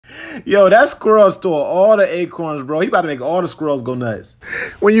Yo, that squirrel stole all the acorns, bro. He about to make all the squirrels go nuts.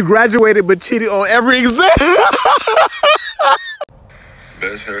 When you graduated but cheated on every exam.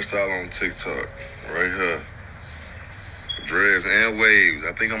 Best hairstyle on TikTok, right here. Dreads and waves.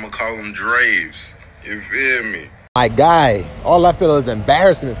 I think I'm gonna call them draves. You feel me? My guy, all I feel is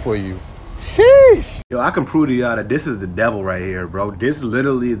embarrassment for you. Sheesh. Yo, I can prove to y'all that this is the devil right here, bro. This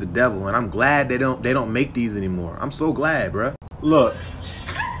literally is the devil, and I'm glad they don't make these anymore. I'm so glad, bro. Look.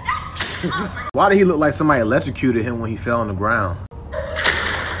 Why did he look like somebody electrocuted him when he fell on the ground?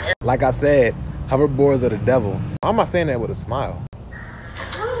 Like I said, hoverboards are the devil. Why am I saying that with a smile?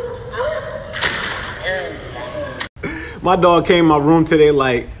 My dog came in my room today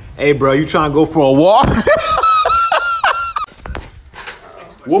like, hey, bro, you trying to go for a walk?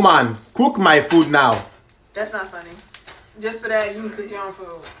 Woman, cook my food now. That's not funny. Just for that, you can cook your own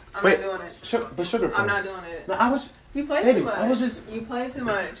food. I'm not doing it. Sugar. I'm not doing it. No, I was. You play Baby, too much. I was just. You play too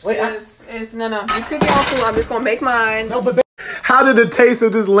much. Wait, it's no. You cook your own food. I'm just gonna make mine. No, but how did the taste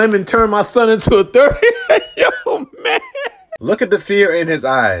of this lemon turn my son into a 30? Yo, man. Look at the fear in his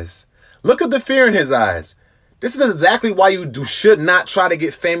eyes. Look at the fear in his eyes. This is exactly why you should not try to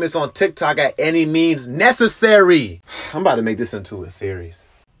get famous on TikTok at any means necessary. I'm about to make this into a series.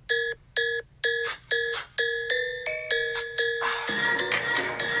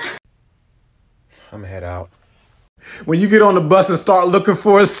 I'm gonna head out. When you get on the bus and start looking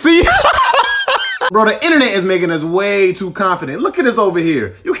for a seat. Bro, the internet is making us way too confident. Look at this over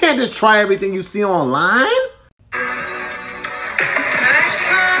here. You can't just try everything you see online.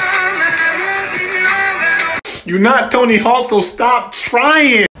 You're not Tony Hawk, so stop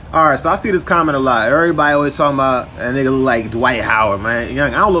trying. All right, so I see this comment a lot. Everybody always talking about a nigga look like Dwight Howard, man.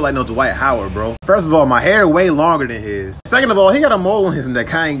 Young, I don't look like no Dwight Howard, bro. First of all, my hair way longer than his. Second of all, he got a mole on his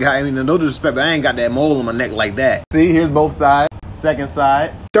neck. I ain't got, I mean, no disrespect, but I ain't got that mole on my neck like that. See, here's both sides. Second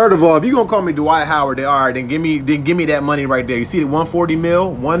side. Third of all, if you gonna call me Dwight Howard, then all right, then give me that money right there. You see the 140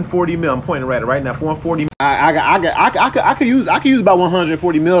 mil? 140 mil. I'm pointing right now. For 140. I could use about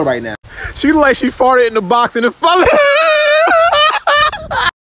 140 mil right now. She look like she farted in the box and it fell.